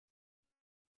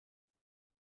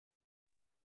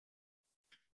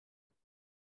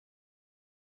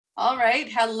All right.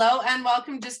 Hello and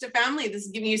welcome Just a Family. This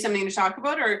is giving you something to talk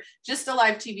about, or just a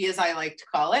live TV as I like to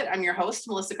call it. I'm your host,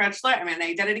 Melissa Crutchler. I'm an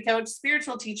identity coach,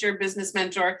 spiritual teacher, business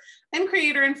mentor, and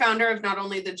creator and founder of not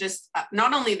only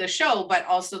the show, but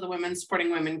also the Women Supporting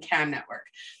Women Can Network.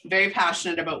 I'm very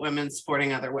passionate about women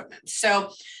supporting other women.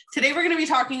 So today we're going to be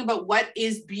talking about what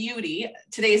is beauty.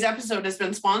 Today's episode has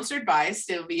been sponsored by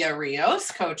Sylvia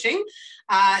Rios Coaching.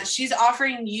 She's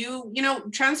offering you,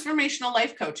 transformational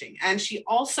life coaching. And she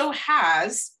also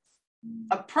has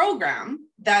a program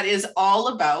that is all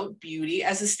about beauty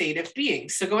as a state of being.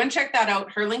 So go and check that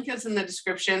out. Her link is in the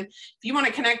description. If you want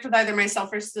to connect with either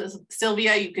myself or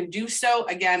Sylvia, you can do so.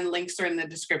 Again, links are in the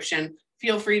description.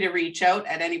 Feel free to reach out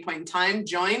at any point in time,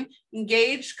 join,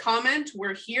 engage, comment.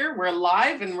 We're here, we're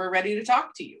live, and we're ready to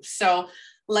talk to you. So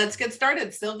let's get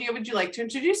started. Sylvia, would you like to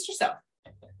introduce yourself?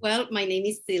 Well, my name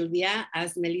is Sylvia,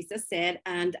 as Melissa said,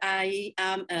 and I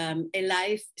am a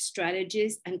life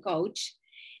strategist and coach.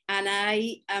 And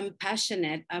I am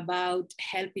passionate about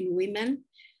helping women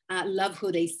love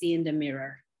who they see in the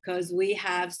mirror, because we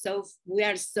are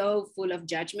so full of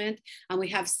judgment, and we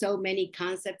have so many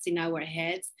concepts in our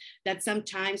heads that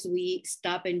sometimes we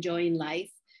stop enjoying life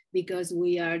because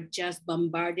we are just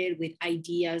bombarded with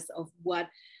ideas of what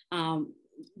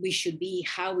we should be,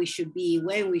 how we should be,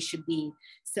 when we should be.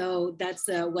 So that's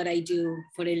what I do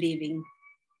for a living.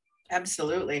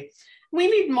 Absolutely. We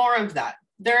need more of that.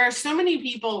 There are so many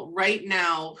people right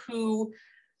now who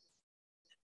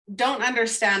don't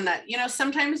understand that,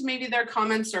 sometimes maybe their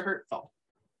comments are hurtful,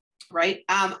 right?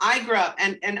 I grew up,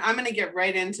 and I'm going to get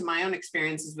right into my own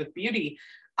experiences with beauty.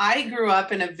 I grew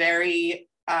up in a very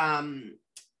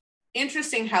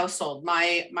interesting household.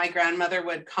 My grandmother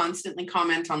would constantly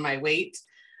comment on my weight.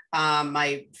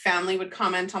 My family would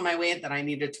comment on my weight, that I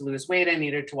needed to lose weight. I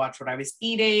needed to watch what I was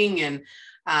eating.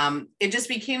 And it just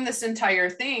became this entire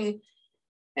thing.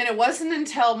 And it wasn't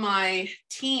until my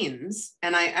teens,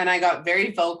 and I got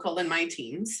very vocal in my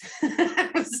teens.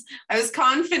 I was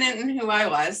confident in who I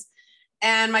was.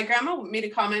 And my grandma made a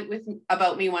comment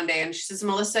about me one day, and she says,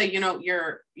 Melissa,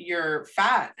 you're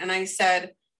fat. And I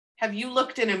said, have you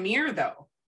looked in a mirror though?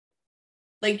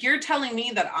 Like, you're telling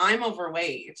me that I'm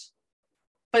overweight,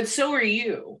 but so are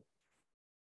you.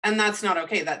 And that's not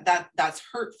okay. That's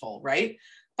hurtful, right?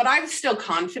 But I was still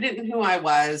confident in who I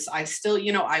was. I still,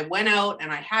 I went out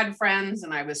and I had friends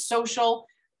and I was social.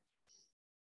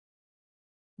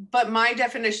 But my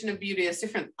definition of beauty is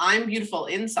different. I'm beautiful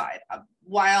inside.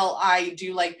 While I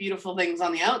do like beautiful things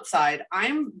on the outside,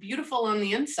 I'm beautiful on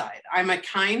the inside. I'm a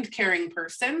kind, caring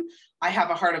person. I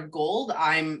have a heart of gold.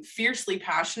 I'm fiercely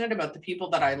passionate about the people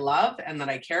that I love and that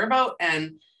I care about.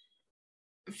 And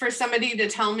for somebody to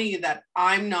tell me that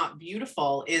I'm not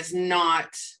beautiful is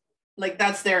not, like,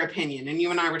 that's their opinion. And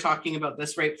you and I were talking about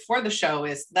this right before the show,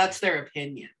 is that's their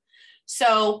opinion.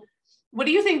 So what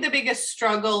do you think the biggest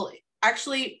struggle,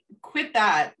 actually quit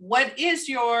that. What do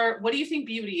you think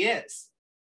beauty is?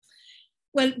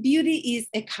 Well, beauty is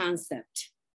a concept.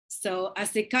 So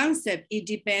as a concept, it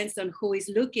depends on who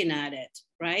is looking at it,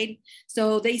 right?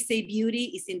 So they say beauty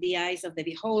is in the eyes of the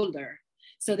beholder.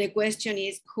 So the question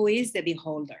is, who is the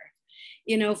beholder?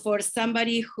 For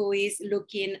somebody who is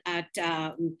looking at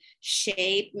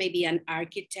shape, maybe an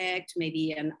architect,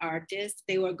 maybe an artist,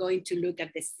 they were going to look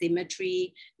at the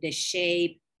symmetry, the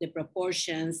shape, the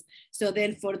proportions. So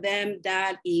then for them,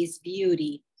 that is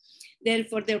beauty. Then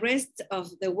for the rest of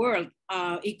the world,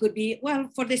 it could be, well,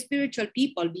 for the spiritual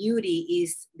people, beauty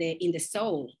is in the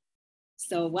soul.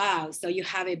 So, wow, so you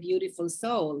have a beautiful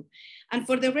soul. And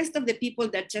for the rest of the people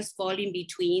that just fall in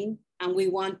between, and we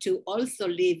want to also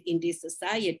live in this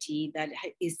society that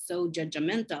is so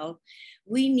judgmental,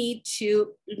 we need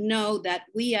to know that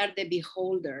we are the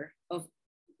beholder of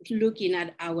looking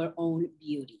at our own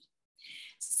beauty.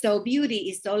 So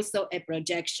beauty is also a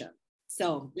projection.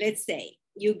 So let's say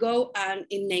you go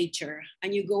in nature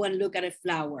and you go and look at a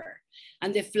flower,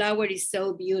 and the flower is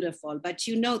so beautiful, but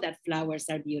you know that flowers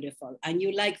are beautiful and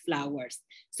you like flowers.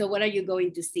 So what are you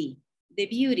going to see? The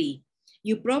beauty.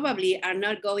 You probably are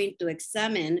not going to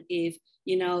examine if,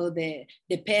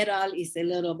 the petal is a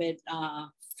little bit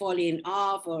falling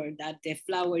off, or that the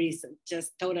flower is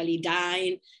just totally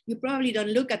dying. You probably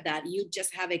don't look at that. You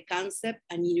just have a concept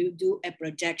and you do a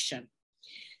projection.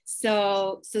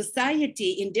 So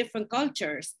society in different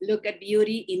cultures look at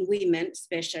beauty in women,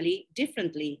 especially,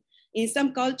 differently. In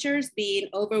some cultures, being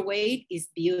overweight is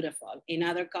beautiful. In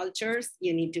other cultures,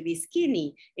 you need to be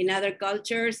skinny. In other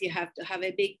cultures, you have to have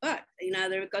a big butt. In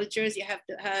other cultures, you have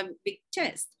to have big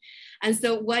chest. And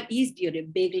so what is beauty?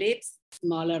 Big lips,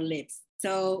 smaller lips.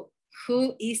 So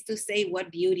who is to say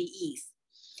what beauty is?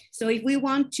 So if we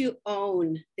want to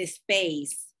own the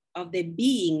space of the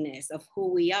beingness of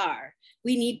who we are,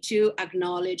 we need to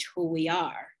acknowledge who we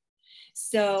are.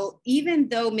 So even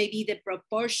though maybe the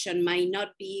proportion might not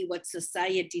be what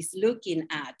society is looking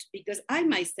at, because I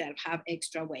myself have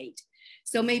extra weight.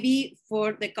 So maybe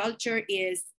for the culture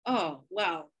is, oh,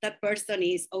 wow, that person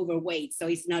is overweight, so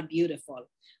it's not beautiful.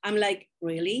 I'm like,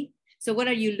 really? So what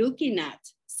are you looking at?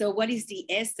 So what is the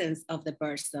essence of the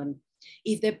person?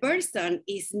 If the person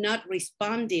is not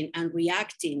responding and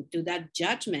reacting to that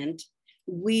judgment,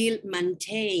 will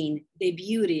maintain the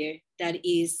beauty that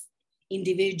is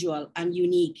individual and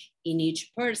unique in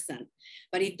each person.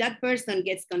 But if that person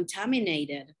gets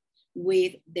contaminated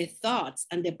with the thoughts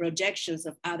and the projections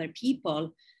of other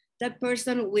people, that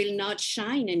person will not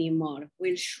shine anymore,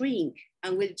 will shrink,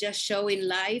 and will just show in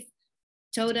life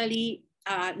totally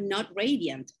not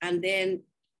radiant. And then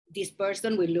this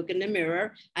person will look in the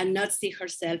mirror and not see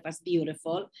herself as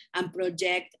beautiful and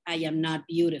project, I am not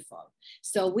beautiful.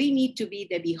 So we need to be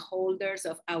the beholders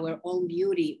of our own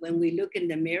beauty when we look in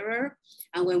the mirror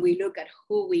and when we look at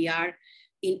who we are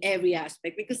in every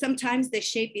aspect, because sometimes the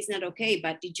shape is not okay,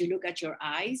 but did you look at your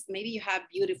eyes? Maybe you have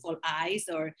beautiful eyes,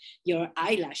 or your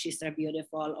eyelashes are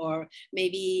beautiful, or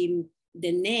maybe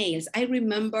the nails. I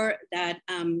remember that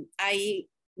I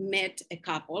met a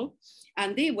couple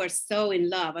and they were so in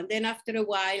love. And then after a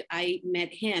while, I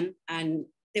met him and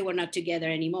they were not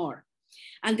together anymore.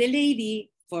 And the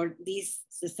lady, for this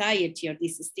society or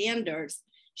these standards,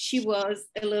 she was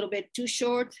a little bit too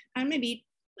short and maybe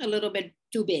a little bit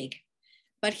too big.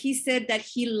 But he said that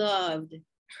he loved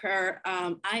her,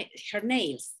 her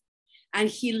nails. And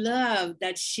he loved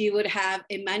that she would have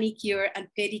a manicure and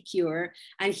pedicure,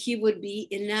 and he would be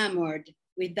enamored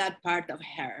with that part of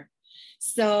her.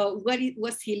 So what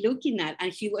was he looking at?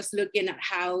 And he was looking at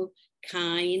how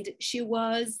kind she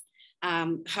was,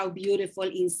 how beautiful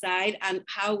inside, and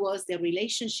how was the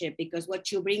relationship, because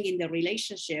what you bring in the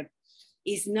relationship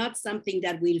is not something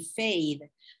that will fade.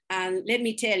 And let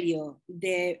me tell you,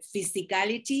 the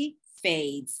physicality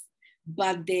fades,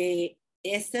 but the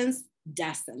essence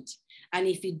doesn't. And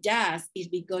if it does, it's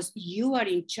because you are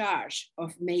in charge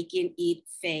of making it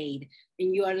fade,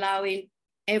 and you're allowing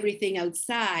everything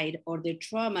outside or the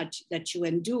trauma that you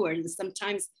endure, and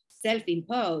sometimes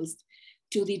self-imposed,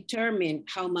 to determine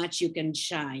how much you can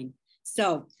shine.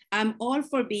 So I'm all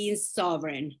for being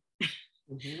sovereign.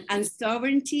 Mm-hmm. And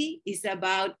sovereignty is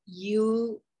about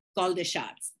you call the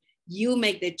shots. You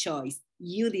make the choice.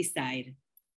 You decide.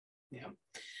 Yeah.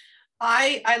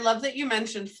 I love that you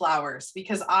mentioned flowers,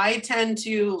 because I tend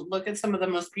to look at some of the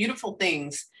most beautiful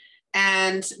things.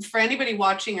 And for anybody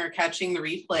watching or catching the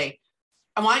replay,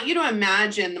 I want you to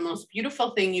imagine the most beautiful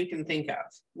thing you can think of,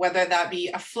 whether that be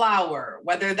a flower,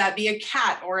 whether that be a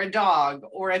cat or a dog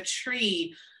or a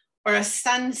tree or a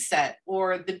sunset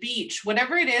or the beach,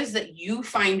 whatever it is that you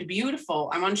find beautiful.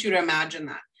 I want you to imagine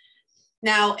that.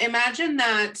 Now, imagine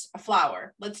that a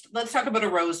flower. Let's talk about a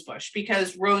rose bush,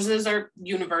 because roses are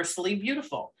universally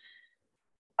beautiful.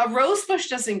 A rose bush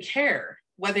doesn't care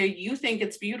whether you think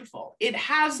it's beautiful. It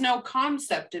has no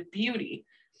concept of beauty.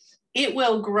 It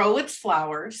will grow its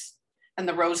flowers and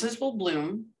the roses will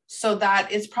bloom so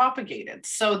that it's propagated,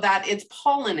 so that it's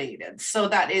pollinated, so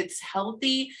that it's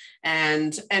healthy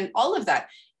and all of that.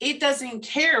 It doesn't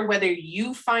care whether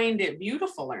you find it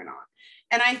beautiful or not.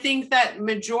 And I think that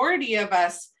majority of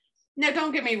us, now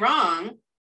don't get me wrong,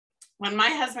 when my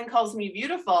husband calls me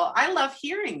beautiful, I love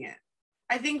hearing it.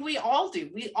 I think we all do.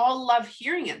 We all love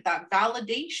hearing it, that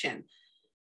validation.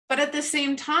 But at the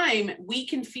same time, we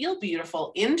can feel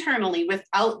beautiful internally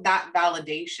without that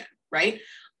validation, right?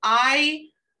 I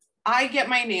get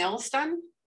my nails done,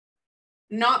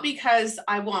 not because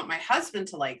I want my husband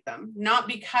to like them, not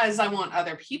because I want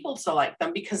other people to like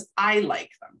them, because I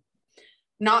like them.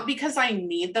 Not because I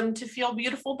need them to feel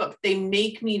beautiful, but they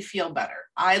make me feel better.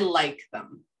 I like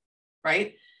them,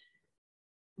 right?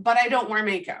 But I don't wear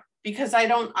makeup because I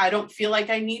don't feel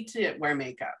like I need to wear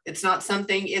makeup. It's not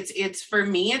something, it's for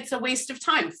me, it's a waste of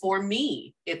time. For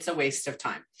me, it's a waste of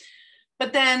time.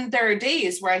 But then there are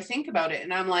days where I think about it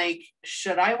and I'm like,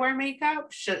 should I wear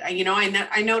makeup?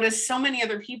 I notice so many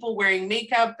other people wearing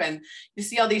makeup, and you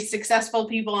see all these successful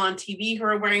people on TV who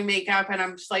are wearing makeup, and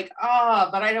I'm just like,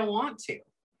 but I don't want to.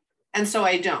 And so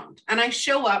I don't, and I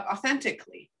show up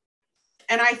authentically.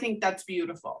 And I think that's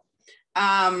beautiful.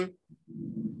 I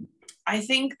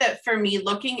think that for me,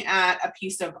 looking at a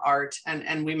piece of art,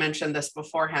 and we mentioned this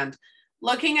beforehand,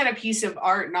 looking at a piece of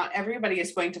art, not everybody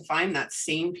is going to find that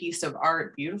same piece of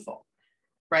art beautiful,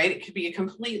 right? It could be a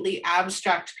completely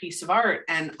abstract piece of art,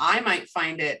 and I might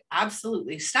find it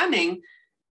absolutely stunning,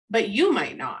 but you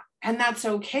might not. And that's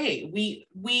okay.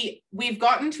 We've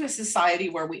gotten to a society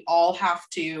where we all have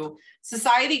to,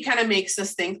 society kind of makes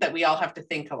us think that we all have to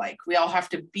think alike. We all have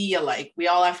to be alike. We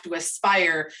all have to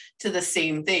aspire to the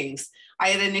same things. I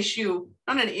had an issue,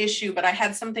 not an issue, but I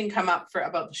had something come up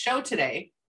about the show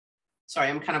today. Sorry,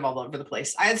 I'm kind of all over the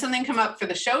place. I had something come up for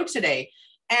the show today,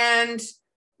 and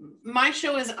my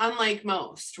show is unlike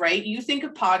most, right? You think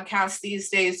of podcasts these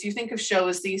days, you think of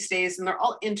shows these days, and they're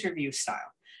all interview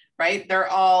style, right? They're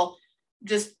all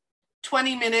just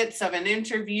 20 minutes of an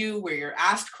interview where you're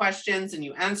asked questions and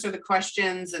you answer the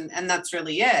questions, and that's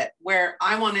really it. Where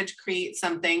I wanted to create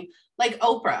something like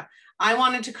Oprah. I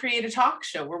wanted to create a talk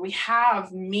show where we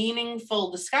have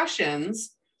meaningful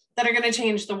discussions that are going to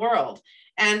change the world.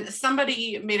 And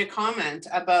somebody made a comment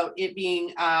about it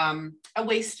being a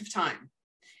waste of time.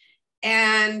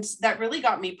 And that really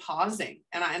got me pausing.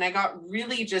 And I got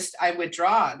really just, I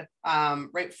withdrawed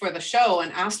right before the show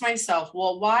and asked myself,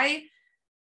 well, why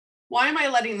am I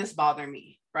letting this bother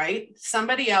me, right?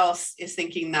 Somebody else is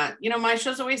thinking that, my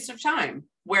show's a waste of time,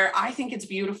 where I think it's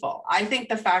beautiful. I think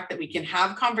the fact that we can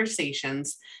have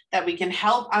conversations, that we can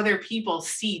help other people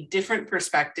see different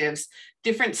perspectives,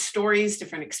 different stories,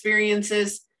 different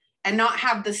experiences, and not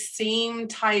have the same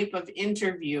type of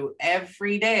interview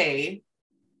every day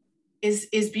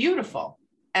is beautiful.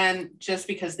 And just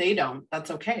because they don't, that's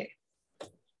okay.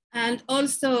 And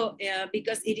also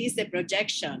because it is a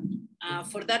projection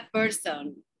for that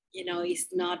person, it's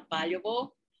not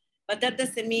valuable, but that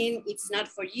doesn't mean it's not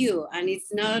for you. And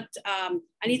it's not,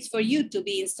 and it's for you to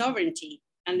be in sovereignty.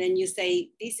 And then you say,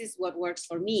 this is what works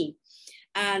for me.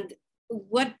 And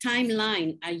what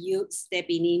timeline are you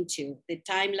stepping into? The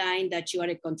timeline that you are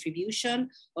a contribution,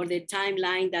 or the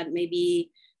timeline that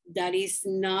maybe that is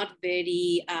not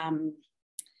very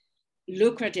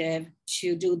lucrative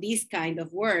to do this kind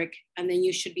of work, and then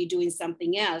you should be doing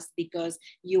something else because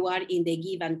you are in the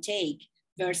give and take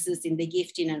versus in the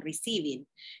gifting and receiving,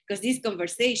 because these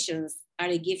conversations are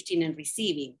a gifting and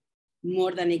receiving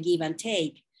more than a give and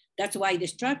take. That's why the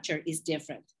structure is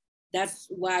different. That's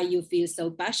why you feel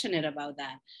so passionate about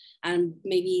that. And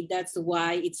maybe that's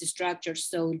why it's structured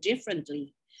so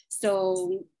differently.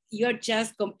 So you're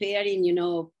just comparing,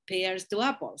 pears to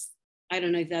apples. I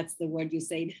don't know if that's the word you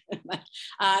say, but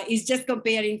it's just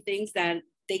comparing things that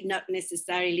they not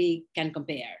necessarily can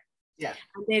compare. Yeah.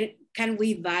 And then can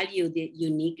we value the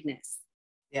uniqueness?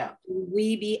 Yeah.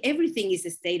 Everything is a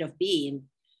state of being.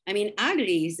 I mean,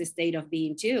 ugly is a state of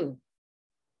being too.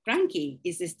 Cranky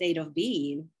is a state of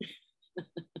being.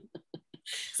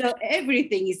 So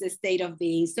everything is a state of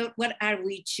being. So what are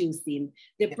we choosing?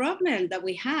 The problem that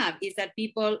we have is that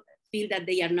people feel that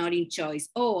they are not in choice.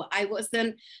 Oh, I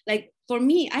wasn't, like, for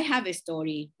me, I have a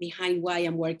story behind why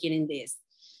I'm working in this.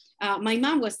 My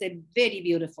mom was a very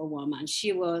beautiful woman.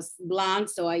 She was blonde,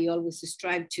 so I always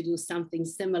strived to do something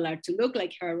similar to look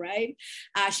like her, right?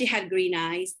 She had green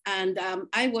eyes, and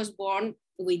I was born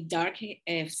with dark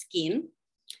skin,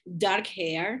 dark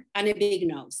hair, and a big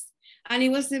nose. And it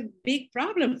was a big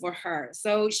problem for her.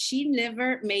 So she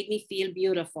never made me feel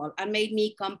beautiful and made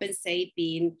me compensate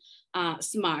being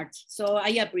smart. So I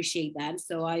appreciate that.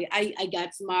 So I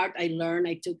got smart, I learned,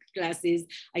 I took classes,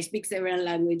 I speak several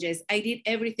languages. I did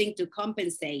everything to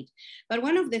compensate. But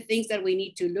one of the things that we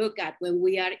need to look at when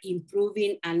we are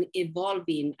improving and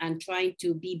evolving and trying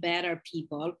to be better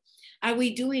people, are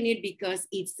we doing it because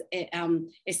it's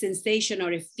a sensation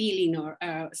or a feeling or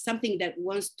something that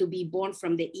wants to be born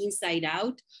from the inside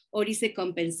out, or is it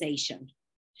compensation?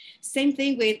 Same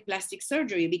thing with plastic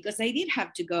surgery, because I did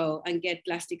have to go and get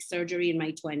plastic surgery in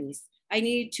my 20s. I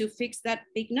needed to fix that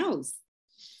big nose.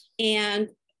 And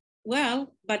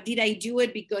well, but did I do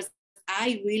it because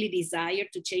I really desired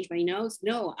to change my nose?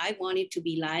 No, I wanted to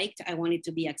be liked. I wanted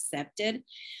to be accepted.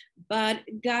 But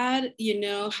God,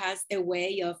 has a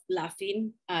way of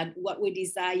laughing at what we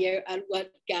desire and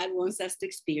what God wants us to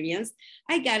experience.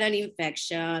 I got an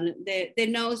infection. The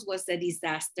nose was a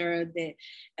disaster.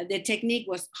 The technique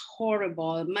was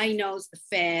horrible. My nose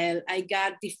fell. I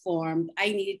got deformed. I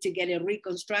needed to get a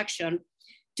reconstruction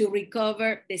to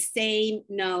recover the same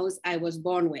nose I was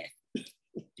born with.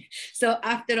 So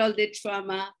after all the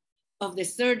trauma of the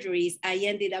surgeries, I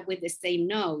ended up with the same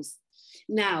nose.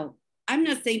 Now, I'm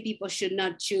not saying people should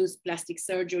not choose plastic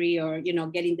surgery or,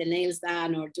 getting the nails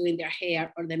done or doing their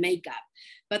hair or the makeup.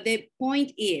 But the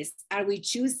point is, are we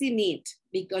choosing it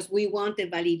because we want a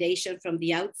validation from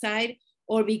the outside,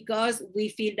 or because we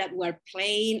feel that we're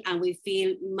playing and we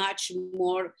feel much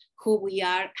more who we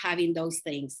are having those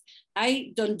things?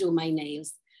 I don't do my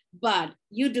nails. But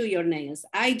you do your nails,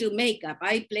 I do makeup,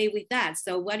 I play with that.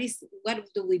 So what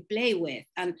do we play with?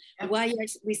 And why are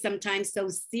we sometimes so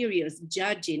serious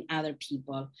judging other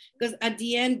people? Because at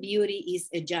the end, beauty is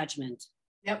a judgment.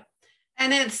 Yep.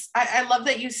 And it's, I love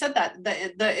that you said that,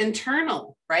 the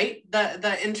internal, right?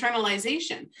 The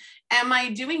internalization. Am I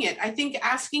doing it? I think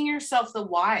asking yourself the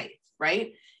why,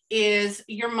 right, is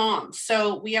your mom.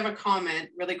 So we have a comment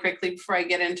really quickly before I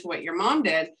get into what your mom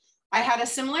did. I had a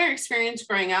similar experience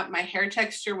growing up. My hair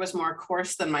texture was more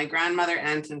coarse than my grandmother,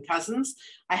 aunt, and cousins.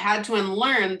 I had to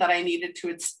unlearn that I needed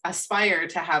to aspire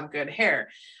to have good hair.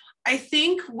 I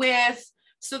think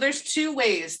so there's two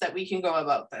ways that we can go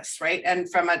about this, right?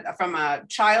 And from a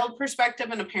child perspective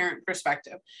and a parent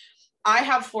perspective. I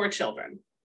have 4 children.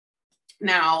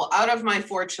 Now, out of my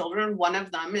 4 children, one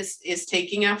of them is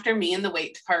taking after me in the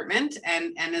weight department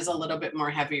and is a little bit more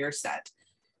heavier set.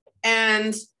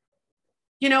 And,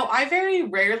 you know, I very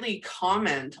rarely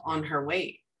comment on her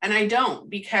weight. And I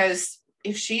don't, because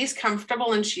if she's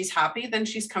comfortable and she's happy, then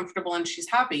she's comfortable and she's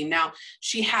happy. Now,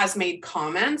 she has made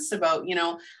comments about, you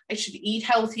know, I should eat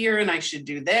healthier and I should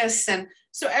do this. And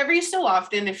so every so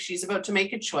often, if she's about to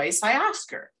make a choice, I ask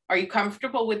her, are you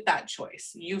comfortable with that choice?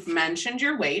 You've mentioned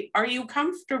your weight. Are you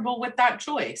comfortable with that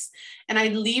choice? And I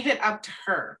leave it up to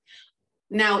her.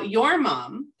 Now, your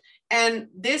mom, and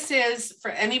this is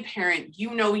for any parent,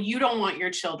 you know, you don't want your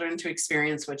children to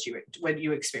experience what you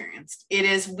experienced. It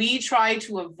is, we try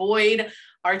to avoid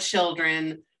our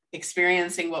children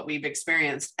experiencing what we've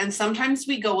experienced. And sometimes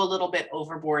we go a little bit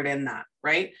overboard in that,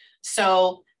 right?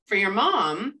 So for your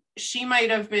mom, she might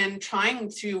have been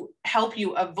trying to help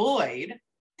you avoid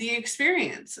the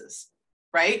experiences,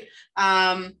 right?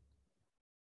 But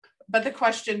the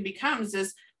question becomes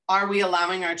is, are we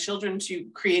allowing our children to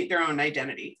create their own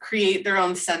identity, create their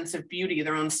own sense of beauty,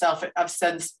 their own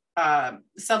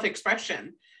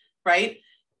self-expression, right?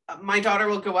 My daughter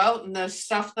will go out and the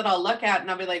stuff that I'll look at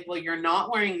and I'll be like, well, you're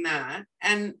not wearing that.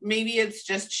 And maybe it's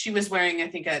just, she was wearing, I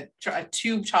think, a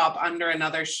tube top under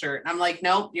another shirt. And I'm like,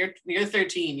 nope, you're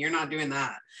 13. You're not doing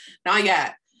that. Not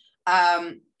yet.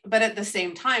 But at the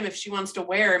same time, if she wants to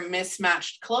wear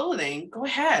mismatched clothing, go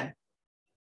ahead.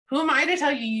 Who am I to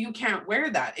tell you you can't wear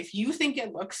that? If you think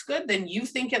it looks good, then you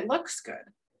think it looks good.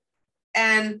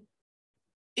 And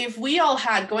if we all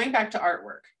had, going back to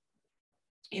artwork,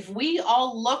 if we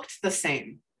all looked the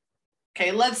same,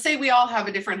 okay, let's say we all have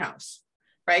a different house,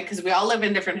 right? Because we all live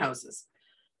in different houses.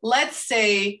 Let's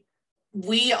say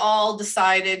we all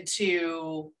decided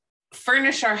to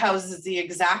furnish our houses the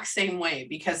exact same way,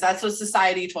 because that's what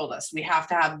society told us. We have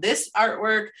to have this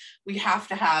artwork. We have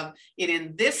to have it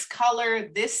in this color,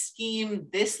 this scheme,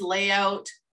 this layout.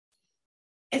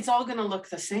 It's all going to look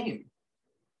the same.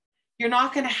 You're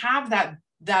not going to have that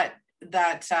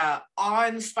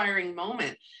awe-inspiring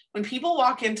moment. When people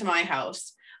walk into my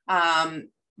house,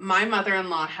 my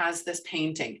mother-in-law has this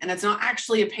painting, and it's not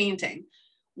actually a painting.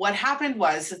 What happened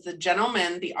was that the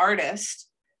gentleman, the artist,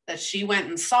 that she went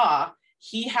and saw,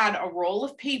 he had a roll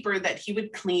of paper that he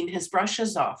would clean his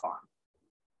brushes off on.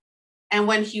 And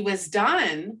when he was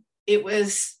done, it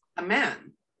was a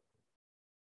man.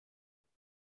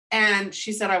 And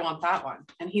she said, I want that one.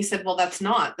 And he said, well, that's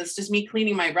just me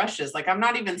cleaning my brushes. Like, I'm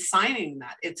not even signing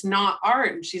that. It's not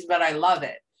art. And she's, but I love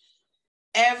it.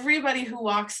 Everybody who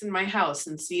walks in my house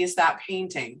and sees that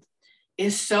painting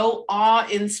is so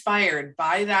awe-inspired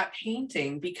by that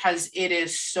painting, because it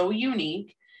is so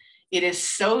unique. It is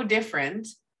so different,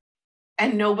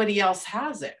 and nobody else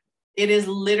has it. It is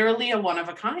literally a one of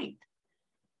a kind.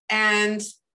 And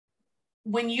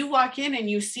when you walk in and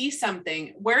you see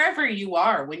something, wherever you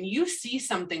are, when you see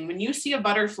something, when you see a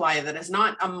butterfly that is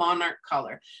not a monarch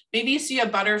color, maybe you see a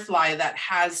butterfly that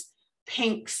has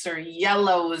pinks or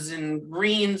yellows and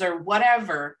greens or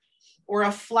whatever, or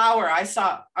a flower. I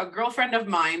saw a girlfriend of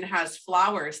mine has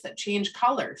flowers that change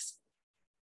colors.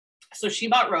 So she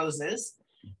bought roses.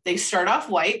 They start off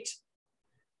white,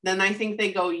 then I think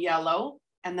they go yellow,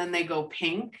 and then they go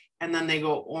pink, and then they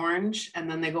go orange, and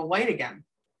then they go white again.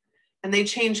 And they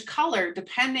change color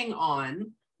depending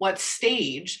on what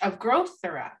stage of growth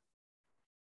they're at.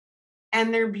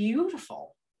 And they're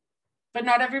beautiful, but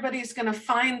not everybody's going to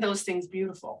find those things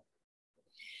beautiful.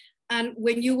 And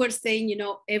when you were saying, you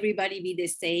know, everybody be the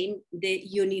same, the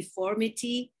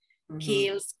uniformity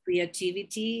kills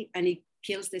creativity and it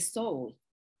kills the soul.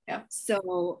 Yeah.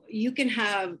 So you can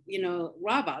have, you know,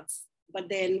 robots, but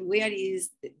then where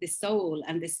is the soul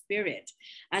and the spirit?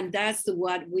 And that's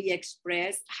what we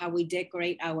express, how we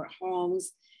decorate our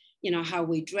homes, how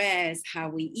we dress, how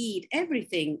we eat,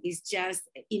 everything is just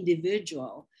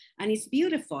individual and it's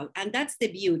beautiful. And that's the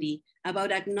beauty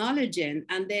about acknowledging.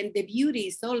 And then the beauty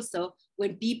is also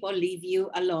when people leave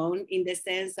you alone, in the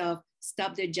sense of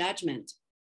stop the judgment.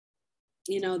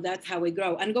 That's how we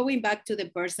grow. And going back to the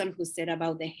person who said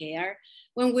about the hair,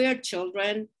 when we are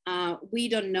children, we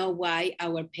don't know why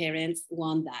our parents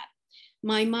want that.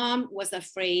 My mom was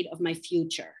afraid of my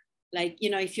future. Like,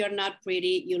 if you're not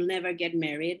pretty, you'll never get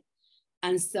married.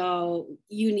 And so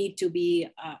you need to be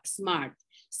smart.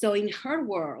 So in her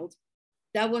world,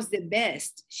 that was the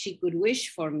best she could wish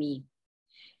for me.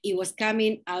 It was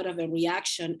coming out of a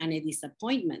reaction and a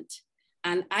disappointment.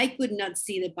 And I could not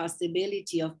see the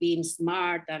possibility of being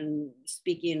smart and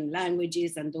speaking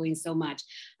languages and doing so much.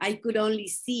 I could only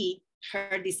see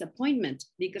her disappointment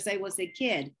because I was a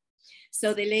kid.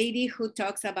 So the lady who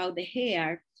talks about the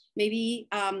hair, maybe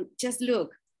just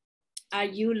look, are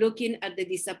you looking at the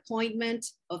disappointment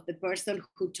of the person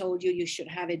who told you should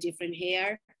have a different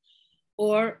hair?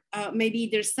 Or maybe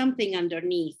there's something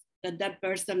underneath that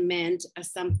person meant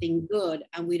as something good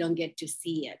and we don't get to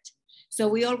see it. So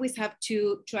we always have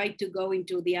to try to go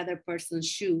into the other person's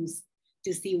shoes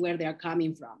to see where they're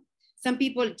coming from. Some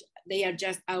people, they are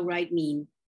just outright mean.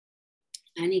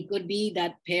 And it could be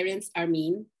that parents are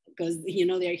mean because,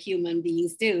 they're human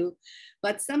beings too.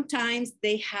 But sometimes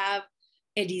they have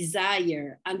a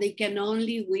desire and they can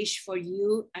only wish for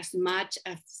you as much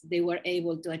as they were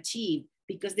able to achieve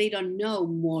because they don't know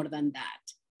more than that.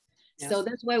 Yes. So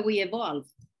that's why we evolve.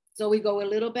 So we go a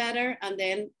little better and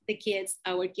then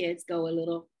our kids go a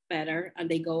little better and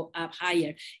they go up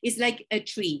higher. It's like a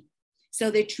tree.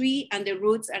 So the tree and the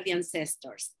roots are the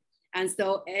ancestors. And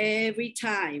so every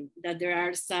time that there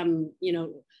are some,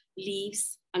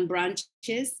 leaves and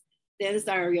branches, those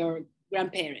are your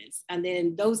grandparents. And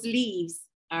then those leaves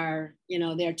are,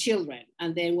 their children.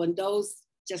 And then when those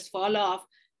just fall off,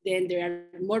 then there are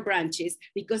more branches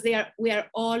because we are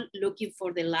all looking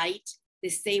for the light the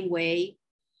same way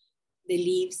the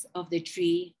leaves of the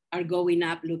tree are going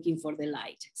up looking for the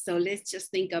light. So let's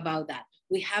just think about that.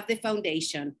 We have the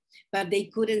foundation, but they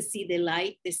couldn't see the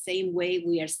light the same way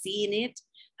we are seeing it.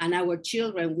 And our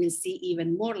children will see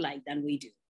even more light than we do.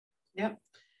 Yep.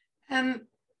 And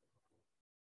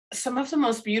some of the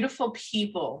most beautiful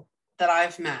people that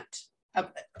I've met,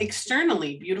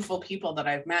 externally beautiful people that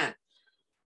I've met,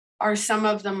 are some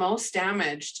of the most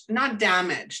not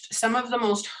damaged, some of the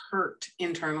most hurt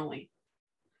internally.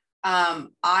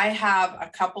 I have a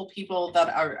couple people that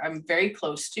I'm very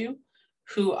close to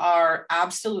who are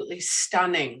absolutely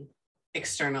stunning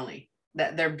externally,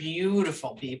 that they're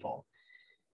beautiful people.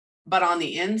 But on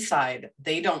the inside,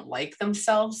 they don't like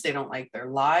themselves. They don't like their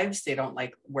lives. They don't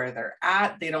like where they're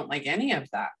at. They don't like any of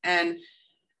that. And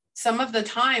some of the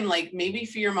time, like maybe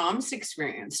for your mom's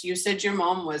experience, you said your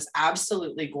mom was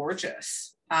absolutely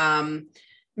gorgeous.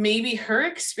 Maybe her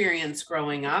experience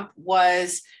growing up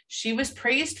was she was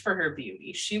praised for her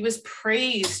beauty. She was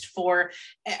praised for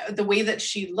the way that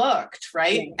she looked,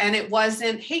 right? Yeah. And it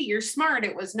wasn't, hey, you're smart.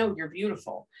 It was, no, you're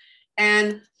beautiful.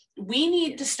 And we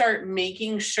need to start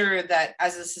making sure that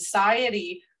as a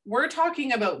society, we're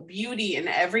talking about beauty in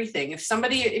everything.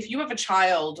 If you have a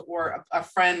child or a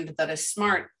friend that is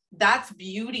smart, that's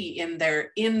beauty in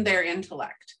their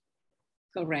intellect.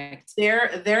 Correct.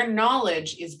 Their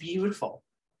knowledge is beautiful,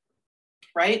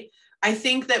 right? I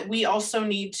think that we also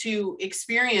need to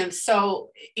experience, so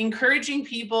encouraging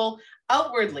people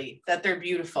outwardly that they're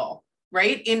beautiful,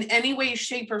 right? In any way,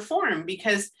 shape, or form,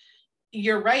 because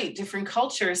you're right, different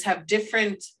cultures have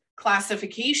different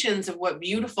classifications of what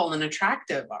beautiful and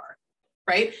attractive are,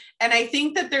 right? And I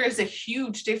think that there is a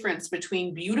huge difference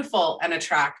between beautiful and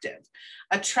attractive.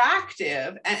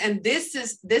 Attractive, and this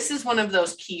is one of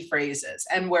those key phrases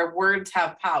and where words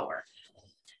have power.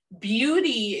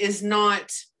 Beauty is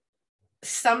not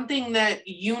something that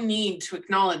you need to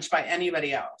acknowledge by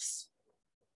anybody else.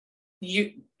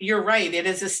 You're right, it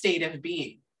is a state of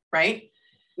being, right?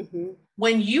 Mm-hmm.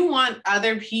 When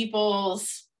other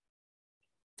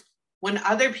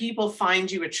people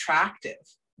find you attractive,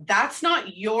 that's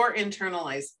not your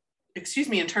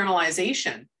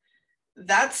internalization.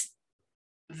 That's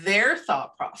their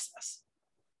thought process,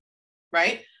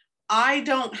 right? I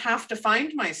don't have to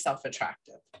find myself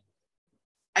attractive.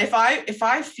 If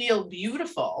I feel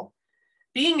beautiful,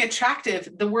 being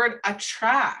attractive, the word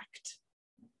attract,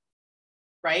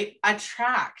 right?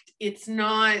 Attract. It's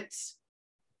not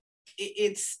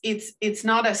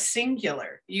a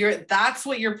singular. That's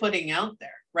what you're putting out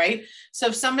there, right? So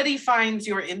if somebody finds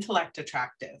your intellect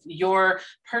attractive, your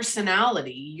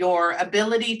personality, your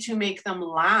ability to make them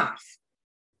laugh,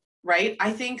 right?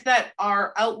 I think that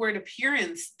our outward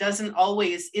appearance isn't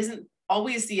always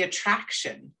the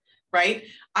attraction, right?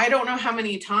 I don't know how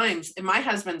many times, and my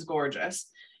husband's gorgeous,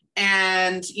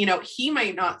 and he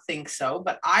might not think so,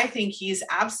 but I think he's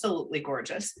absolutely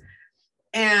gorgeous.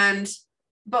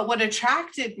 But what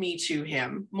attracted me to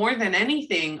him more than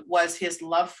anything was his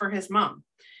love for his mom,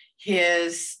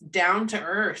 his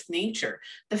down-to-earth nature,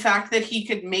 the fact that he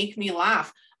could make me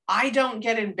laugh. I don't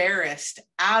get embarrassed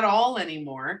at all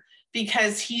anymore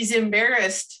because he's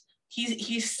embarrassed.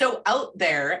 He's so out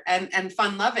there and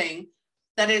fun-loving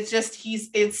that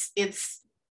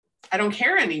I don't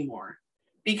care anymore,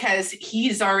 because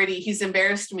he's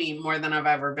embarrassed me more than I've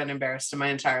ever been embarrassed in my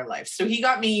entire life. So he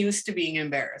got me used to being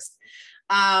embarrassed.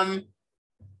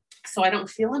 So I don't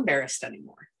feel embarrassed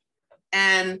anymore.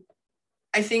 And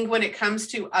I think when it comes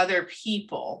to other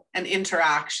people and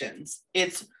interactions,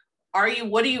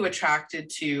 what are you attracted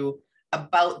to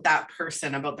about that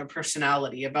person, about their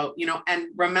personality, about, and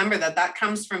remember that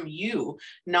comes from you,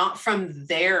 not from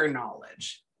their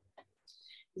knowledge.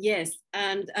 Yes.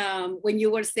 And when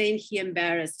you were saying he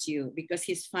embarrassed you because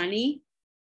he's funny,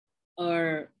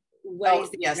 or what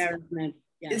is the embarrassment?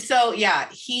 Yeah. So yeah,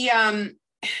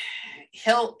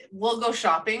 we'll go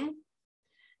shopping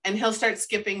and he'll start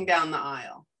skipping down the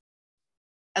aisle.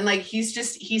 And like,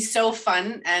 he's so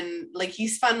fun, and like,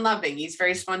 he's fun loving. He's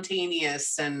very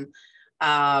spontaneous. And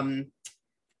I'll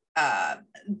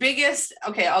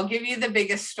give you the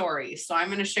biggest story. So I'm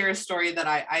going to share a story that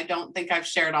I don't think I've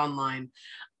shared online.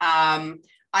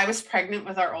 I was pregnant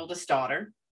with our oldest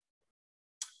daughter,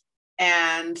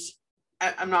 and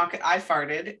I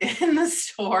farted in the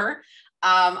store.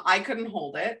 I couldn't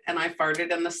hold it, and I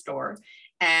farted in the store,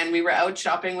 and we were out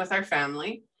shopping with our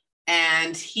family,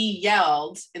 and he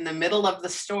yelled in the middle of the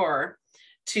store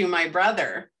to my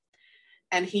brother,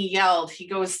 and he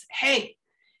goes, "Hey,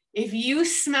 if you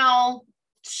smell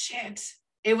shit,"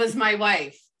 it was my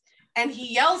wife. And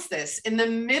he yells this in the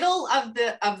middle of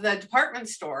the department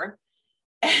store,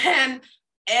 and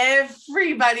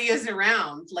everybody is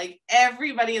around. Like,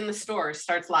 everybody in the store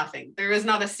starts laughing. There is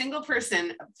not a single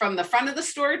person from the front of the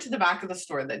store to the back of the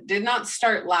store that did not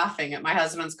start laughing at my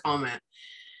husband's comment.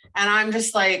 And I'm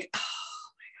just like, oh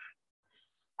my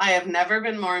God, I have never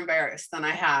been more embarrassed than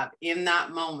I have in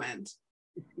that moment.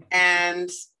 And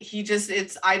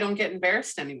I don't get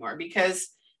embarrassed anymore, because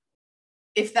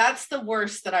if that's the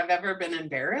worst that I've ever been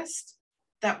embarrassed,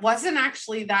 that wasn't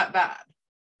actually that bad.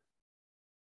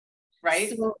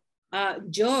 Right? So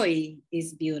joy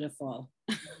is beautiful.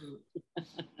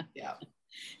 Yeah.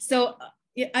 So,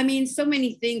 I mean, so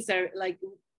many things are like,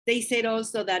 they said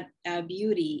also that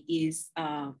beauty is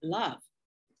love.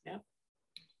 Yeah.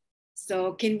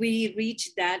 So can we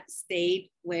reach that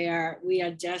state where we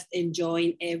are just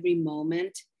enjoying every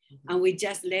moment, and we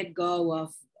just let go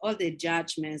of all the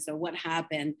judgments of what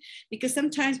happened? Because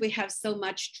sometimes we have so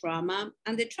much trauma,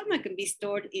 and the trauma can be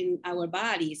stored in our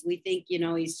bodies. We think,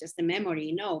 it's just a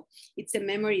memory. No, it's a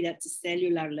memory that's a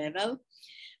cellular level.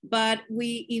 But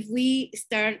if we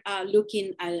start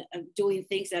looking at doing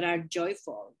things that are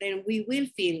joyful, then we will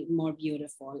feel more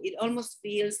beautiful. It almost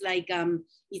feels like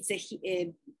it's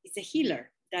a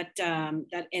healer,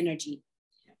 that energy,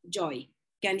 joy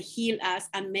can heal us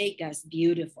and make us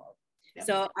beautiful. Yep.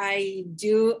 So I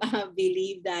do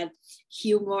believe that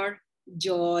humor,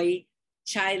 joy,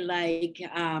 childlike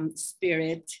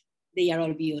spirit, they are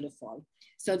all beautiful.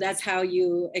 So that's how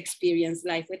you experience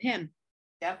life with him.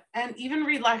 Yep. And even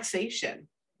relaxation,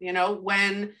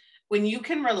 when you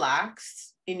can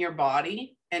relax in your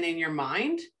body and in your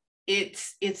mind,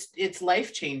 it's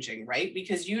life-changing, right?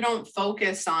 Because you don't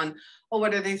focus on, oh,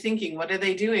 what are they thinking? What are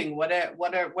they doing? What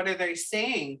are they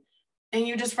saying? And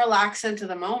you just relax into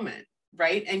the moment,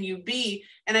 right? And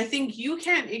and I think you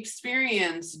can't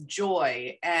experience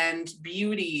joy and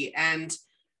beauty and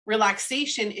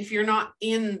relaxation if you're not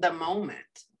in the moment.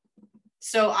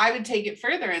 So I would take it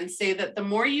further and say that the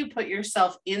more you put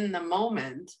yourself in the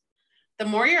moment, the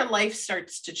more your life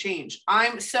starts to change.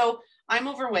 I'm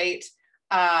overweight.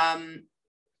 I'm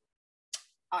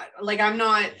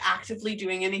not actively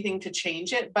doing anything to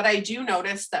change it, but I do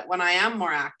notice that when I am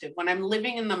more active, when I'm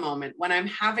living in the moment, when I'm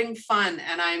having fun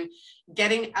and I'm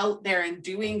getting out there and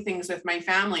doing things with my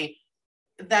family,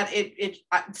 that it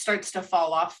starts to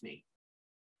fall off me.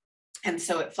 And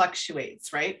so it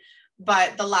fluctuates, right?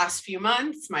 But the last few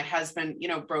months, my husband,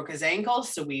 broke his ankle.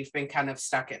 So we've been kind of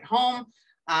stuck at home.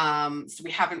 So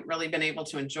we haven't really been able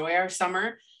to enjoy our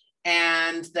summer.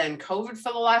 And then COVID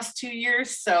for the last 2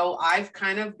 years. So I've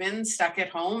kind of been stuck at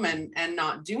home and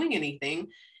not doing anything.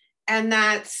 And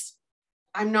that's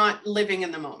I'm not living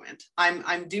in the moment.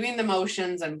 I'm doing the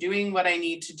motions, I'm doing what I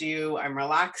need to do, I'm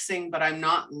relaxing, but I'm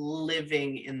not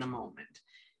living in the moment.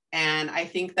 And I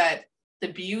think that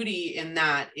the beauty in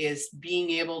that is being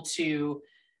able to,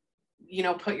 you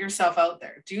know, put yourself out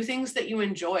there, do things that you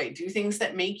enjoy, do things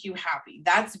that make you happy.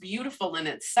 That's beautiful in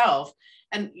itself.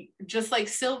 And just like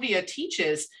Sylvia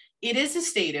teaches, it is a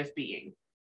state of being.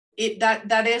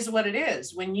 That is what it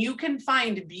is. When you can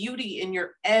find beauty in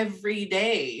your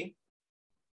everyday,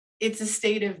 it's a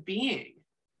state of being.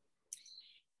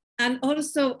 And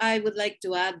also, I would like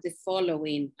to add the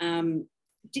following.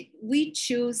 We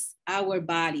choose our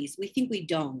bodies. We think we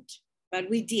don't, but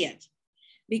we did.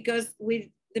 Because with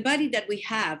the body that we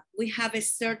have a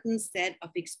certain set of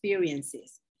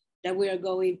experiences that we are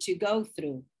going to go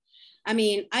through. I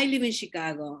mean, I live in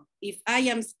Chicago. If I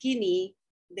am skinny,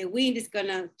 the wind is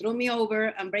gonna throw me over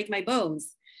and break my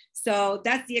bones. So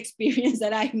that's the experience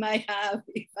that I might have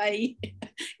if I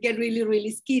get really,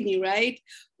 really skinny, right?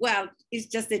 Well, it's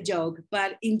just a joke,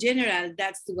 but in general,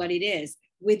 that's what it is.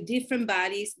 With different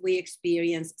bodies, we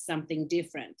experience something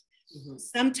different. Mm-hmm.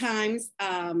 Sometimes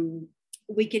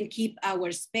we can keep our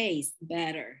space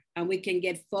better and we can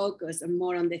get focused and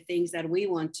more on the things that we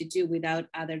want to do without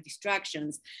other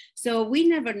distractions. So we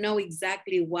never know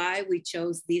exactly why we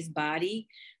chose this body,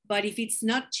 but if it's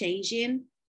not changing,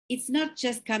 it's not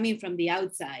just coming from the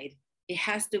outside. It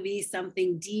has to be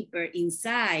something deeper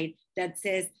inside that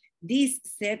says this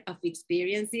set of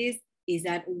experiences is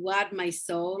that what my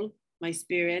soul, my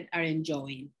spirit are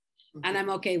enjoying. Mm-hmm. And I'm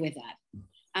okay with that.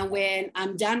 And when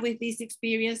I'm done with this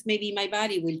experience, maybe my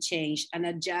body will change and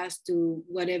adjust to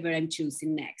whatever I'm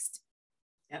choosing next.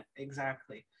 Yep,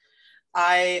 exactly.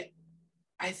 I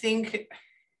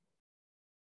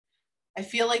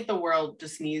feel like the world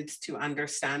just needs to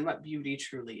understand what beauty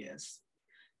truly is.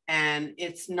 And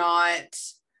it's not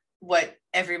what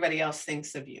everybody else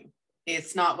thinks of you.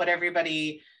 It's not what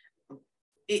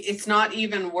it's not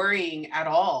even worrying at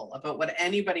all about what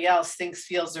anybody else thinks,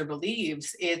 feels, or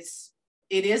believes.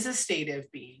 It is a state of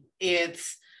being.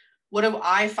 It's, what do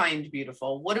I find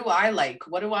beautiful? What do I like?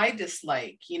 What do I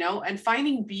dislike? You know, and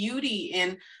finding beauty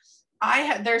in,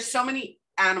 there's so many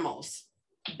animals,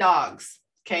 dogs.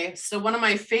 Okay. So one of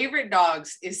my favorite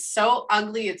dogs is so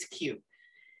ugly, it's cute.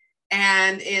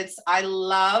 And I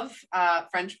love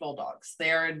French bulldogs.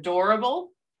 They're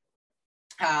adorable.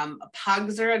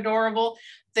 Pugs are adorable.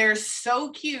 They're so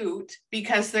cute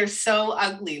because they're so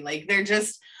ugly. Like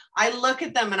I look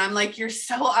at them and I'm like, you're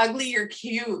so ugly, you're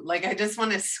cute. Like, I just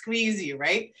want to squeeze you,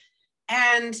 right?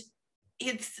 And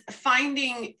it's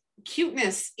finding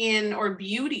cuteness in, or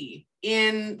beauty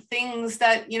in, things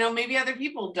that, you know, maybe other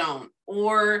people don't.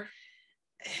 Or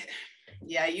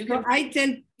yeah, you can. So I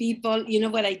tell people, you know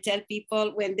what I tell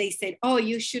people when they say, oh,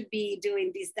 you should be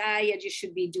doing this diet, you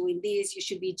should be doing this, you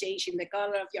should be changing the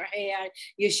color of your hair,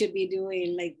 you should be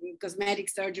doing like cosmetic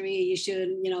surgery, you should,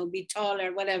 you know, be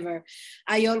taller, whatever.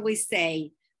 I always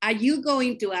say, are you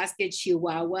going to ask a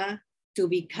Chihuahua to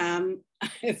become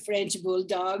a French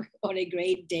bulldog or a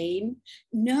Great Dane?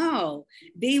 No,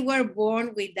 they were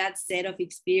born with that set of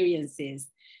experiences.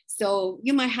 So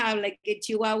you might have like a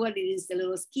Chihuahua that is a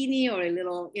little skinny or a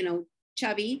little, you know,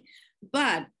 chubby,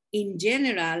 but in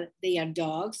general, they are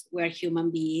dogs, we're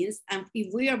human beings. And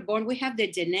if we are born, we have the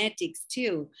genetics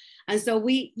too. And so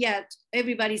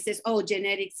everybody says, oh,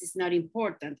 genetics is not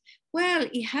important. Well,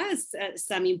 it has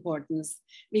some importance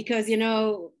because, you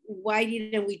know, why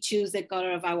didn't we choose the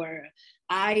color of our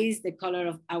eyes, the color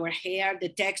of our hair, the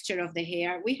texture of the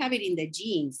hair? We have it in the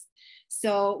genes.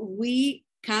 So we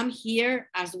come here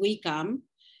as we come,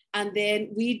 and then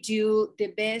we do the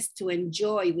best to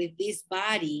enjoy with this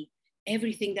body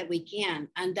everything that we can.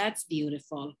 And that's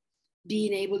beautiful,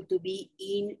 being able to be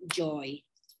in joy.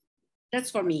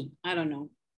 That's for me. I don't know.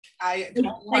 I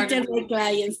tell my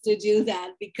clients to do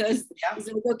that because it's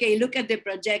like, okay, look at the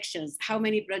projections. How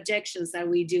many projections are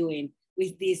we doing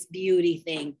with this beauty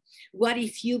thing? What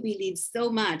if you believe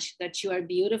so much that you are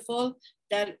beautiful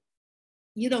that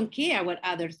you don't care what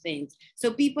other things?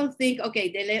 So people think,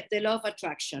 okay, the law of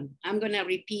attraction. I'm going to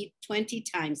repeat 20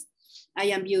 times. I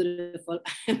am beautiful,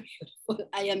 I am beautiful,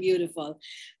 I am beautiful.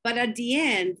 But at the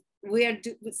end, we are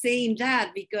saying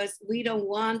that because we don't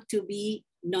want to be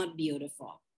not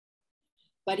beautiful.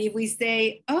 But if we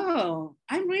say, oh,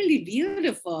 I'm really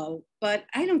beautiful, but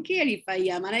I don't care if I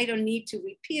am, and I don't need to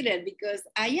repeat it because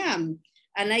I am,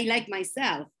 and I like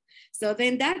myself. So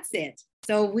then that's it.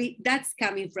 So that's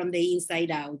coming from the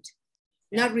inside out,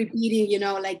 not repeating, you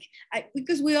know,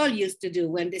 because we all used to do.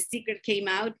 When The Secret came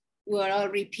out, we were all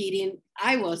repeating.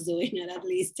 I was doing it, at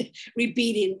least,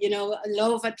 repeating, you know,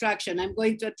 law of attraction. I'm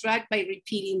going to attract by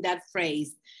repeating that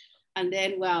phrase. And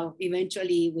then, well,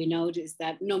 eventually we noticed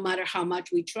that no matter how much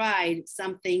we tried,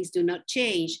 some things do not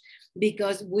change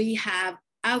because we have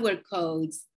our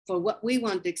codes for what we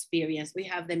want to experience. We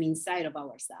have them inside of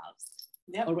ourselves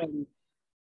already.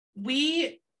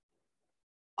 We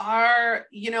are,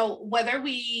 whether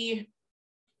we,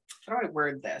 how do I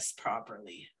word this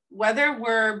properly? Whether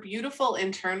we're beautiful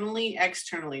internally,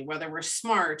 externally, whether we're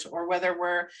smart or whether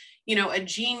we're, a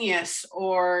genius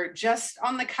or just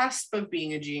on the cusp of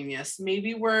being a genius,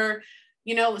 maybe we're,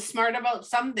 smart about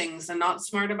some things and not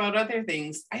smart about other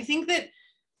things. I think that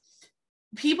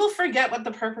people forget what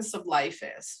the purpose of life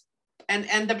is.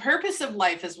 And the purpose of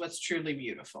life is what's truly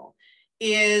beautiful,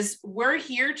 is we're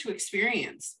here to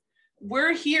experience.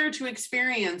 We're here to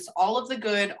experience all of the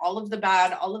good, all of the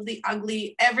bad, all of the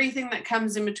ugly, everything that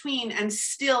comes in between, and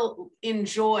still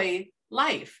enjoy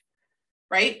life,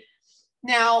 right?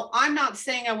 Now, I'm not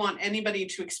saying I want anybody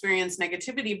to experience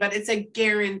negativity, but it's a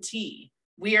guarantee.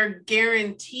 We are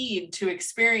guaranteed to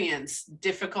experience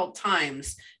difficult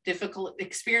times, difficult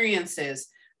experiences,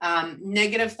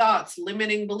 negative thoughts,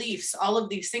 limiting beliefs, all of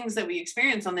these things that we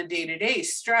experience on the day-to-day,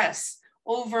 stress,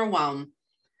 overwhelm.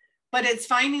 But it's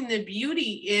finding the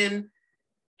beauty in,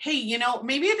 hey,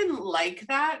 maybe I didn't like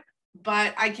that,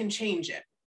 but I can change it,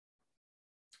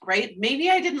 right? Maybe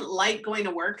I didn't like going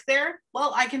to work there.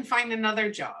 Well, I can find another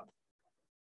job,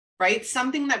 right?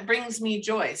 Something that brings me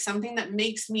joy, something that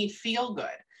makes me feel good.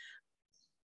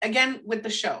 Again, with the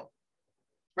show,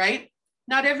 right?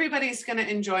 Not everybody's going to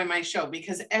enjoy my show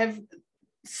because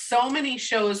so many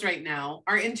shows right now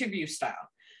are interview style.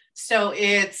 So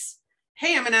it's,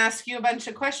 hey, I'm going to ask you a bunch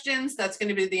of questions. That's going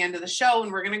to be the end of the show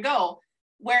and we're going to go.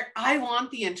 Where I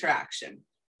want the interaction.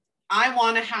 I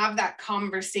want to have that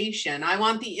conversation. I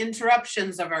want the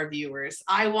interruptions of our viewers.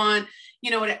 I want,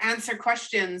 to answer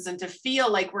questions and to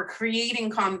feel like we're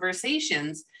creating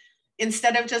conversations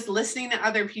instead of just listening to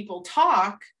other people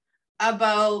talk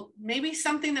about maybe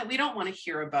something that we don't want to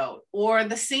hear about, or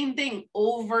the same thing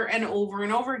over and over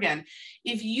and over again.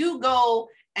 If you go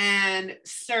and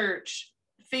search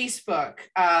Facebook,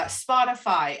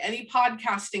 Spotify, any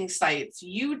podcasting sites,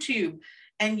 YouTube,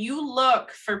 and you look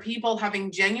for people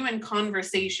having genuine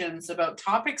conversations about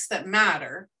topics that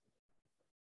matter,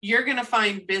 you're going to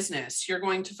find business, you're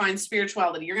going to find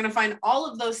spirituality, you're going to find all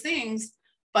of those things,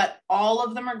 but all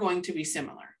of them are going to be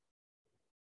similar.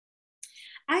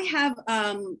 I have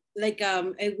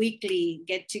a weekly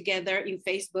get together in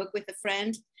Facebook with a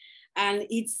friend, and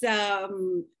it's a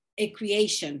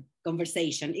creation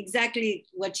conversation, exactly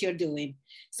what you're doing.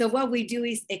 So what we do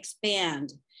is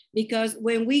expand, because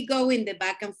when we go in the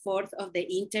back and forth of the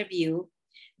interview,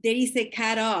 there is a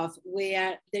cutoff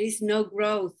where there is no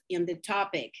growth in the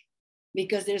topic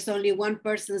because there's only one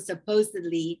person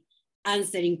supposedly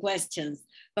answering questions.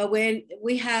 But when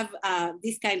we have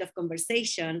this kind of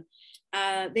conversation,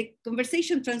 the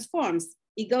conversation transforms.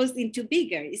 It goes into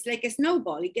bigger. It's like a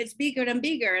snowball. It gets bigger and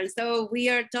bigger. And so we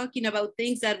are talking about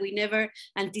things that we never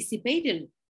anticipated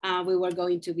we were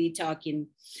going to be talking.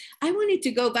 I wanted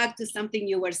to go back to something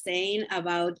you were saying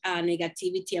about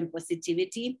negativity and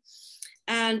positivity.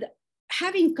 And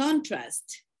having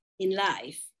contrast in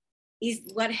life is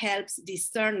what helps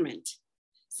discernment.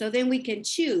 So then we can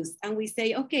choose and we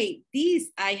say, okay,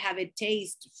 I have a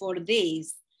taste for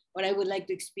this, or I would like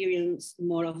to experience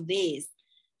more of this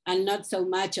and not so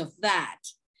much of that.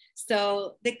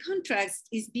 So the contrast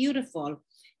is beautiful.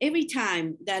 Every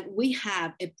time that we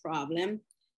have a problem,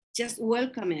 just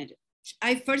welcome it.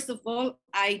 First of all,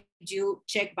 I do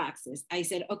check boxes. I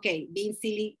said, okay, being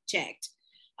silly, checked.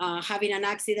 Having an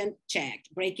accident,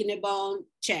 checked. Breaking a bone,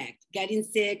 checked. Getting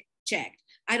sick, checked.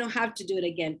 I don't have to do it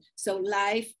again. So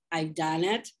life, I've done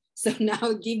it. So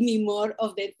now give me more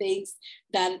of the things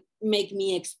that make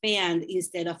me expand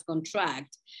instead of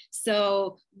contract.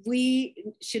 So we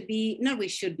could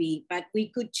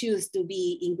choose to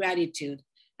be in gratitude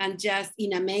and just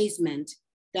in amazement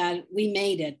that we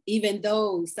made it. Even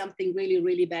though something really,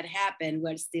 really bad happened,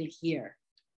 we're still here.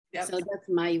 Yep. So that's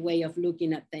my way of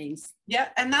looking at things. Yeah,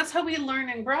 and that's how we learn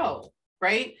and grow,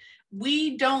 right?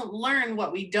 We don't learn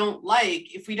what we don't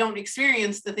like if we don't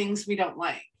experience the things we don't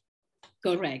like.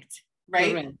 Correct.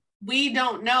 Right? Correct. We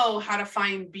don't know how to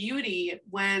find beauty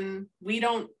when we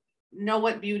don't know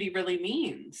what beauty really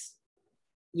means.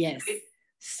 Yes. Right?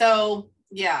 So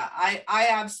yeah, I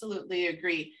absolutely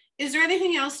agree. Is there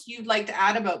anything else you'd like to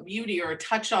add about beauty or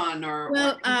touch on?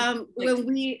 When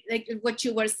we, like what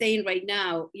you were saying right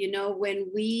now, when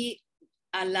we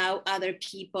allow other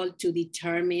people to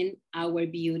determine our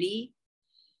beauty,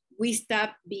 we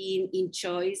stop being in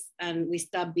choice and we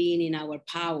stop being in our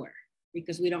power,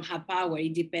 because we don't have power.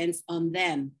 It depends on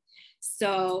them.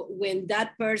 So when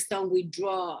that person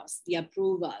withdraws the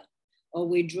approval or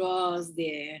withdraws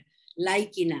the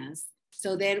liking us,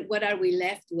 so then what are we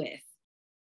left with?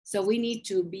 So we need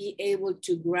to be able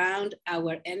to ground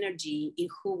our energy in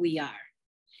who we are.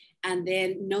 And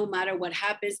then no matter what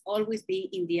happens, always be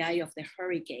in the eye of the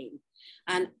hurricane.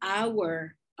 And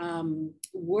our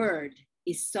word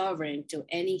is sovereign to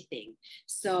anything.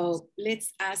 So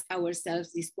let's ask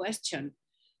ourselves this question.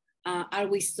 Are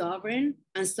we sovereign?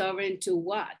 And sovereign to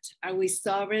what? Are we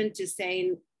sovereign to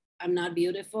saying, I'm not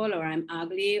beautiful, or I'm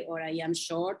ugly, or I am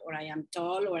short, or I am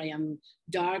tall, or I am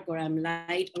dark, or I'm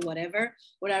light, or whatever?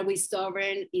 Or are we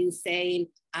sovereign in saying,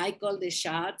 I call the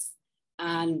shots,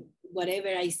 and whatever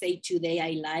I say today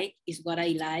I like is what I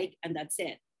like, and that's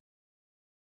it?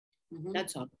 Mm-hmm.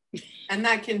 That's all. And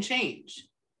that can change.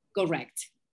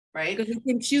 Correct. Right? Because we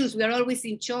can choose. We are always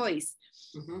in choice.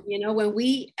 Mm-hmm. You know, when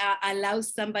we allow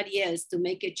somebody else to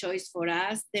make a choice for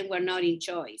us, then we're not in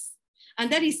choice. And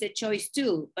that is a choice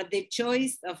too, but the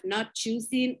choice of not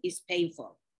choosing is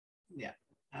painful. Yeah,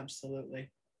 absolutely.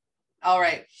 All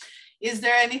right. Is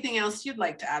there anything else you'd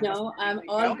like to add? No, I'm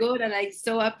all good. And I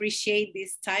so appreciate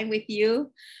this time with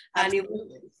you. Absolutely. And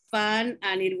it was fun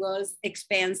and it was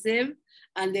expansive.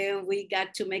 And then we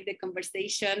got to make the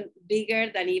conversation bigger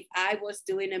than if I was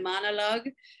doing a monologue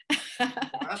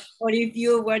or if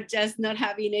you were just not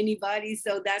having anybody.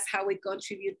 So that's how we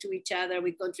contribute to each other.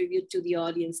 We contribute to the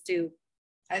audience too.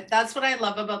 That's what I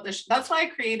love about this. That's why I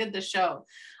created the show.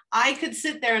 I could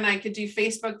sit there and I could do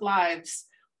Facebook Lives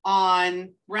on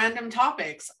random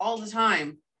topics all the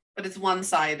time, but it's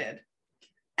one-sided.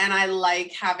 And I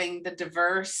like having the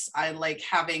diverse, I like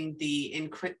having the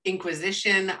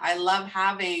inquisition. I love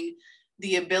having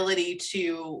the ability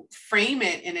to frame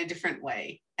it in a different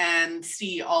way and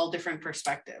see all different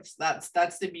perspectives. That's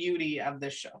the beauty of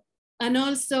this show. And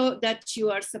also that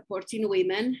you are supporting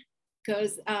women,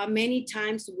 because many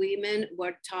times women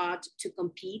were taught to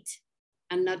compete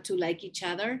and not to like each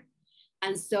other.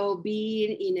 And so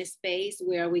being in a space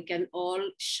where we can all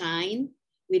shine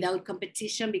without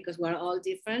competition because we're all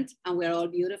different and we're all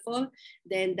beautiful,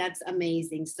 then that's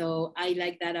amazing. So I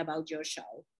like that about your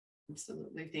show.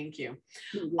 Absolutely. Thank you.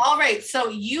 Mm-hmm. All right. So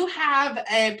you have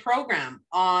a program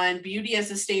on beauty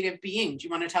as a state of being. Do you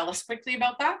want to tell us quickly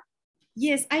about that?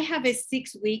 Yes, I have a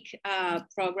 6-week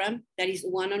program that is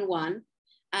one-on-one.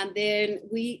 And then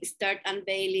we start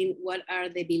unveiling what are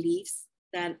the beliefs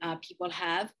that people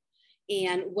have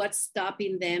and what's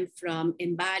stopping them from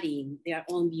embodying their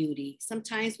own beauty.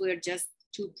 Sometimes we're just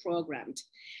too programmed.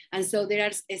 And so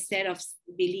there's a set of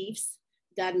beliefs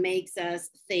that makes us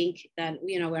think that,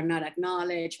 you know, we're not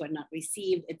acknowledged, we're not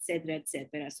received, et cetera, et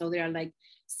cetera. So there are like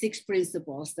 6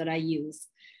 principles that I use.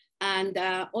 And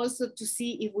also to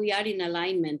see if we are in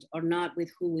alignment or not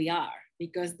with who we are,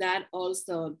 because that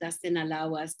also doesn't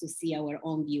allow us to see our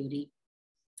own beauty.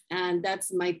 And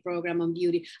that's my program on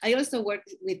beauty. I also work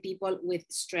with people with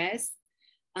stress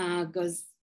because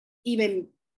even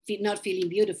not feeling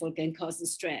beautiful can cause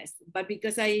stress. But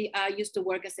because I used to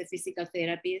work as a physical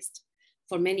therapist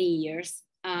for many years,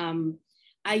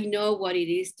 I know what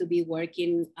it is to be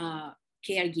working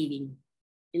caregiving.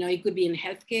 You know, it could be in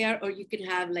healthcare, or you can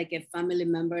have like a family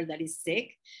member that is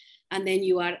sick and then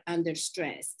you are under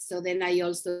stress. So then I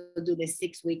also do the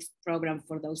 6 weeks program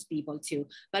for those people too.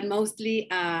 But mostly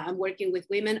I'm working with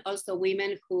women, also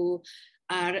women who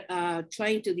are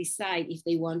trying to decide if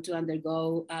they want to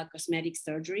undergo cosmetic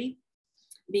surgery,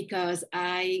 because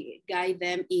I guide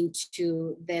them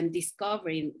into them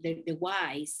discovering the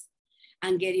whys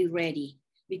and getting ready.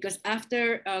 Because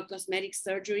after cosmetic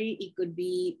surgery, it could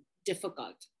be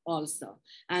difficult also.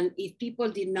 And if people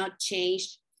did not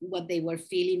change what they were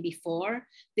feeling before,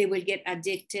 they will get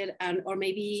addicted, and or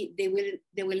maybe they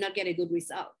will not get a good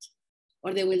result,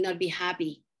 or they will not be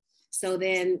happy. So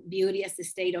then beauty as a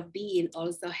state of being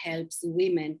also helps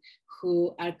women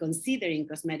who are considering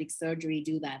cosmetic surgery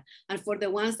do that. And for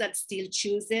the ones that still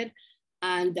choose it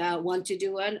and want to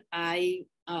do it, I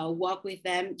walk with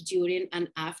them during and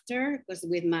after, because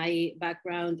with my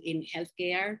background in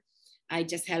healthcare, I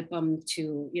just help them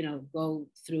to, you know, go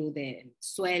through the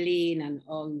swelling and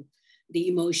all the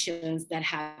emotions that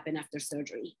happen after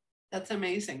surgery. That's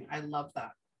amazing. I love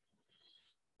that.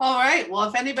 All right. Well,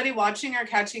 if anybody watching or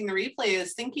catching the replay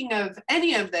is thinking of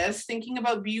any of this, thinking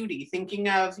about beauty, thinking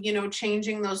of, you know,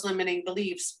 changing those limiting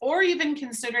beliefs, or even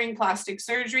considering plastic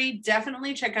surgery,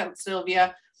 definitely check out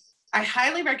Sylvia. I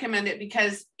highly recommend it,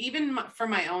 because even for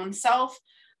my own self,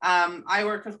 I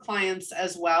work with clients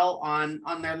as well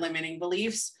on their limiting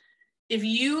beliefs. If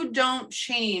you don't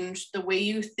change the way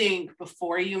you think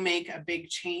before you make a big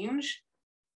change,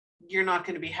 you're not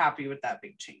going to be happy with that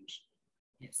big change.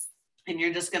 Yes. and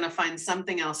you're just going to find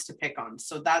something else to pick on.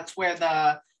 So that's where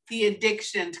the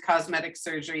addiction to cosmetic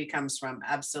surgery comes from.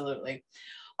 Absolutely.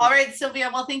 All right, Sylvia.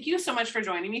 Well, thank you so much for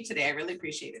joining me today. I really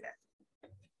appreciated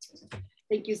it.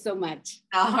 Thank you so much.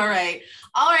 All right.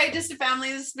 All right, Just a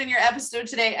Family, this has been your episode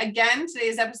today. Again,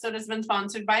 today's episode has been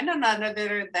sponsored by none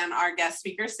other than our guest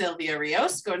speaker, Sylvia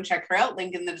Rios. Go and check her out,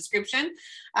 link in the description.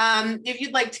 If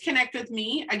you'd like to connect with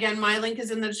me, again, my link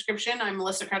is in the description. I'm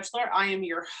Melissa Crutchler. I am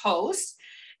your host.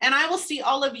 And I will see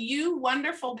all of you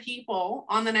wonderful people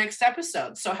on the next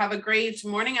episode. So have a great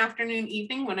morning, afternoon,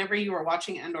 evening, whenever you are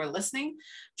watching and or listening.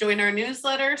 Join our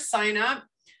newsletter, sign up,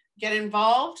 get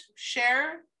involved,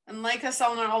 share, and like us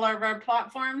on all of our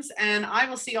platforms. And I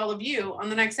will see all of you on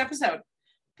the next episode.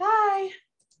 Bye.